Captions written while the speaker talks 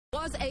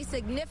Was a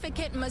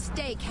significant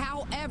mistake.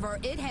 However,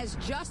 it has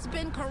just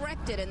been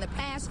corrected in the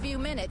past few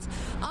minutes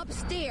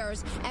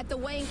upstairs at the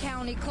Wayne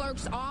County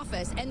Clerk's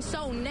office. And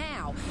so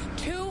now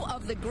 2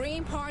 of the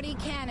Green Party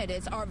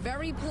candidates are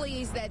very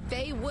pleased that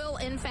they will,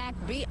 in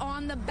fact, be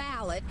on the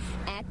ballot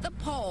at the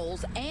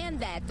polls, and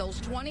that those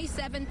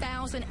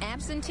 27,000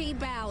 absentee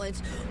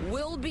ballots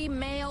will be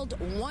mailed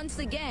once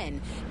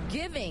again,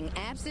 giving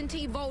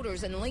absentee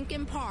voters in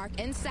Lincoln Park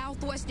and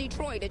Southwest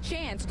Detroit a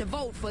chance to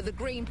vote for the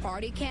Green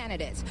Party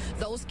candidates.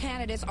 Those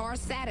candidates are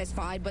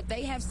satisfied, but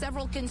they have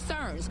several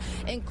concerns,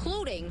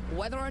 including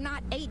whether or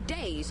not 8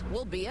 days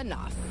will be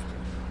enough.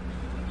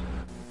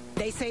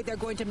 They say they're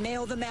going to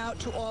mail them out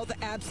to all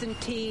the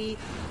absentee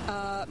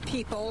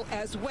people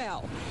as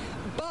well.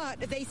 But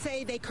they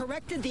say they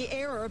corrected the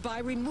error by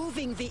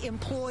removing the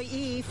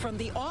employee from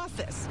the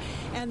office.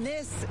 And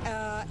this,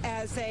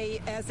 as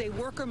a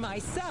worker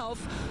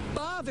myself,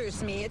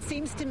 bothers me. It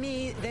seems to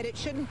me that it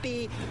shouldn't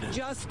be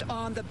just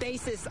on the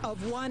basis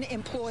of one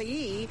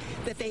employee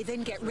that they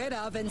then get rid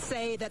of and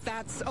say that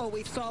that's, oh,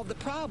 we've solved the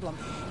problem.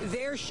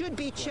 There should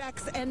be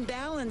checks and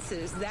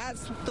balances.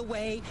 That's the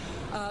way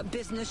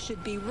business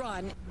should be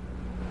run.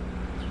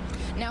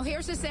 Now,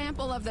 here's a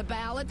sample of the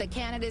ballot. The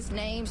candidates'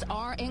 names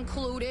are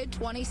included,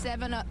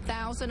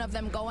 27,000 of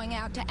them going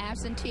out to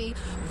absentee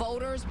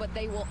voters, but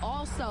they will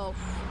also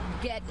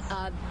get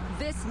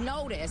this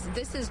notice.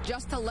 This is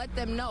just to let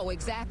them know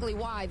exactly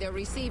why they're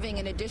receiving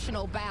an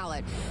additional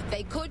ballot.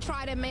 They could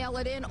try to mail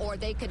it in, or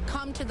they could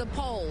come to the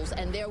polls,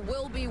 and there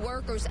will be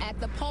workers at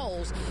the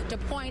polls to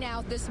point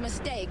out this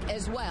mistake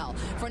as well.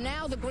 For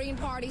now, the Green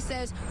Party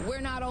says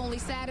we're not only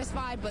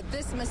satisfied, but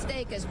this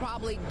mistake has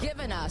probably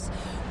given us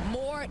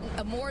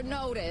more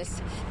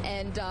notice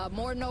and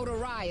more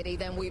notoriety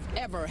than we've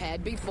ever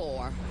had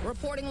before.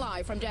 Reporting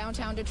live from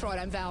downtown Detroit,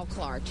 I'm Val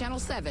Clark, Channel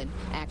 7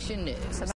 Action News.